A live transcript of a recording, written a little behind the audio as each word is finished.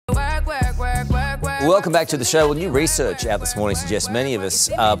Welcome back to the show. Well, new research out this morning suggests many of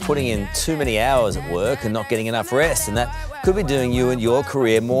us are putting in too many hours at work and not getting enough rest, and that could be doing you and your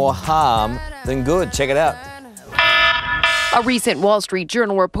career more harm than good. Check it out. A recent Wall Street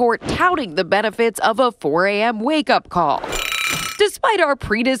Journal report touting the benefits of a 4 a.m. wake-up call, despite our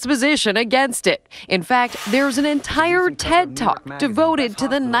predisposition against it. In fact, there's an entire TED Talk devoted to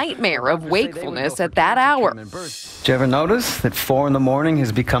the nightmare of wakefulness at that hour. Did you ever notice that 4 in the morning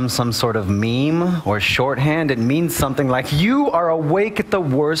has become some sort of meme or shorthand? It means something like, you are awake at the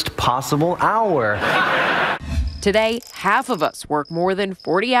worst possible hour. Today, half of us work more than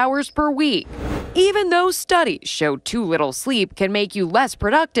 40 hours per week, even though studies show too little sleep can make you less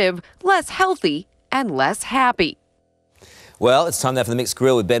productive, less healthy, and less happy. Well, it's time now for the Mixed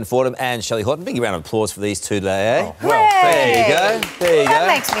Grill with Ben Fordham and Shelley Horton. Big round of applause for these two today, eh? Oh, well, there you go. There you go. That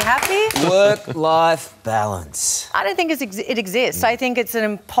makes me happy. Work-life balance. I don't think it exists. I think it's an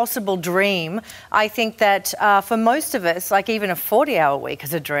impossible dream. I think that for most of us, like even a 40-hour week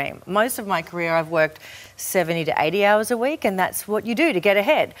is a dream. Most of my career, I've worked 70 to 80 hours a week, and that's what you do to get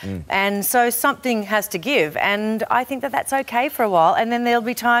ahead. And so something has to give, and I think that that's okay for a while, and then there'll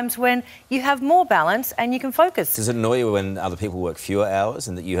be times when you have more balance and you can focus. Does it annoy you when other people work fewer hours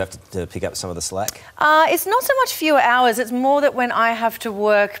and that you have to pick up some of the slack? It's not so much fewer hours, it's more that when I have to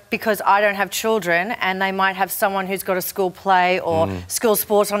work because I don't have children and they might have someone who's got a school play or school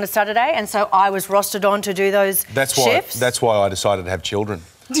sports on a Saturday, and so I was rostered on to do those shifts. That's why I decided to have children.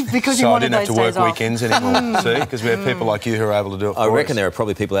 Because so you I wanted didn't have to those work days weekends anymore, see? Because we have people like you who are able to do it for I reckon us. there are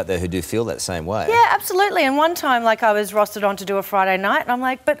probably people out there who do feel that same way. Yeah, absolutely. And one time, like, I was rostered on to do a Friday night, and I'm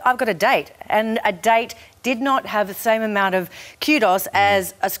like, but I've got a date. And a date did not have the same amount of kudos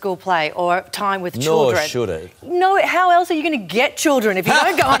as a school play or time with children. Nor should it. No, how else are you going to get children if you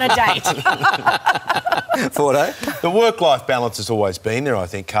don't go on a date? Fordo? The work-life balance has always been there, I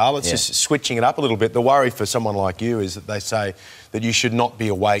think, Carl. It's just switching it up a little bit. The worry for someone like you is that they say that you should not be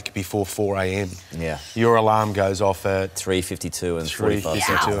awake before 4 a.m. Yeah. Your alarm goes off at 3:52 and 45 3:52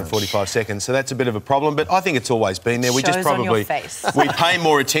 seconds. and 45 seconds. So that's a bit of a problem, but I think it's always been there. We just Shows on your probably face. we pay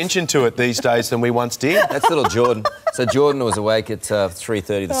more attention to it these days than we once did. That's little Jordan. So Jordan was awake at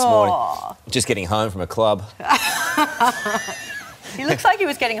 3:30 this morning, just getting home from a club. He looks like he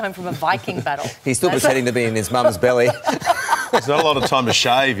was getting home from a Viking battle. He's still pretending to be in his mum's belly. There's not a lot of time to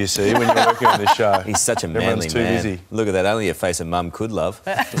shave, you see, when you're working on this show. He's such a manly Everyone's too man. busy. Look at that, only a face a mum could love.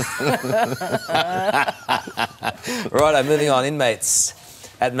 Righto, moving on. Inmates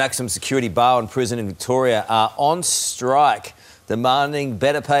at maximum security Barwon Prison in Victoria are on strike, demanding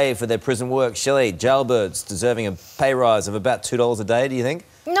better pay for their prison work. Shelley, jailbirds deserving a pay rise of about $2 a day, do you think?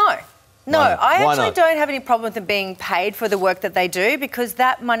 No, I Why actually not? don't have any problem with them being paid for the work that they do, because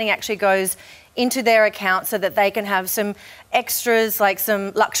that money actually goes into their account so that they can have some extras like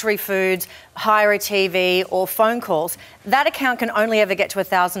some luxury foods, hire a TV or phone calls. That account can only ever get to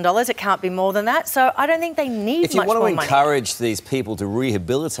 $1,000. It can't be more than that. So I don't think they need If you much want to more money. encourage these people to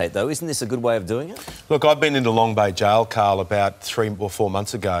rehabilitate, though, isn't this a good way of doing it? Look, I've been into Long Bay Jail, Carl, about 3 or 4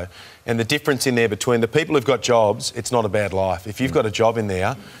 months ago, and the difference in there between the people who've got jobs, it's not a bad life. If you've got a job in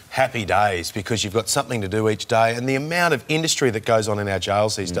there, happy days, because you've got something to do each day, and the amount of industry that goes on in our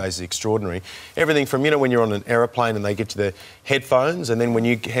jails these days is extraordinary. Everything from, you know, when you're on an aeroplane and they get you the headphones, and then when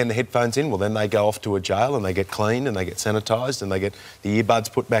you hand the headphones in, well, then they go off to a jail and they get cleaned and they get sanitised and they get the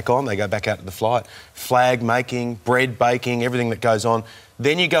earbuds put back on, they go back out to the flight. Flag making, bread baking, everything that goes on.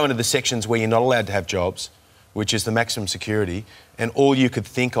 Then you go into the sections where you're not allowed to have jobs, which is the maximum security, and all you could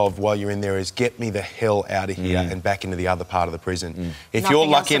think of while you're in there is get me the hell out of here and back into the other part of the prison. If Nothing you're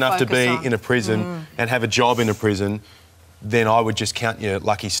else lucky to enough to focus be on. in a prison and have a job in a prison, then I would just count your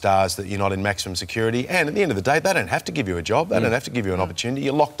lucky stars that you're not in maximum security. And at the end of the day, they don't have to give you a job. They don't have to give you an opportunity.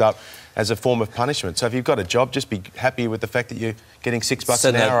 You're locked up as a form of punishment. So if you've got a job, just be happy with the fact that you're getting $6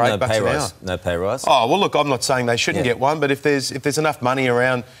 an hour or $8 an hour. No pay rise? Oh, well, look, I'm not saying they shouldn't get one, but if there's enough money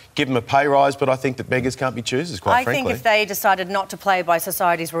around, give them a pay rise. But I think that beggars can't be choosers, quite frankly. I think if they decided not to play by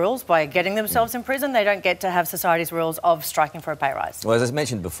society's rules, by getting themselves in prison, they don't get to have society's rules of striking for a pay rise. Well, as I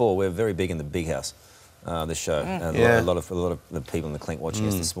mentioned before, we're very big in the big house, this show. And a lot of the people in the clink watching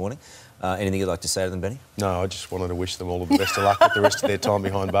us this morning. Anything you'd like to say to them, Benny? No, I just wanted to wish them all the best of luck with the rest of their time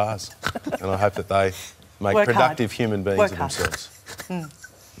behind bars. And I hope that they make productive human beings of themselves. And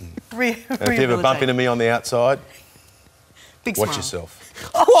if you ever bump into me on the outside, Big watch smile. yourself.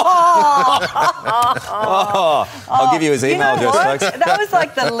 I'll give you his email address, folks. That was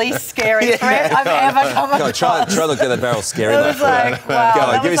like the least scary threat I've ever come Go on, across. try look at that barrel scary It look. was like, wow. Go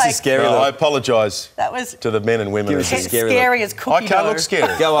on, that give was us a like, scary No, I look. apologise That was to the men and women. Give us a scary scary as cookie I can't dough. look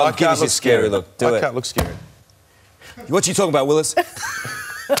scary. Go on, I give can't us a look scary look. Do I it. can't look scary. What you talking about, Willis?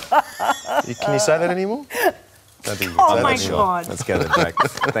 Can you say that anymore? Don't think you can Oh say my that anymore. God. Let's go to the break.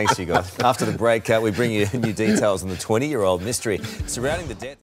 Thanks, you guys. After the break, we bring you new details on the 20-year-old mystery surrounding the death.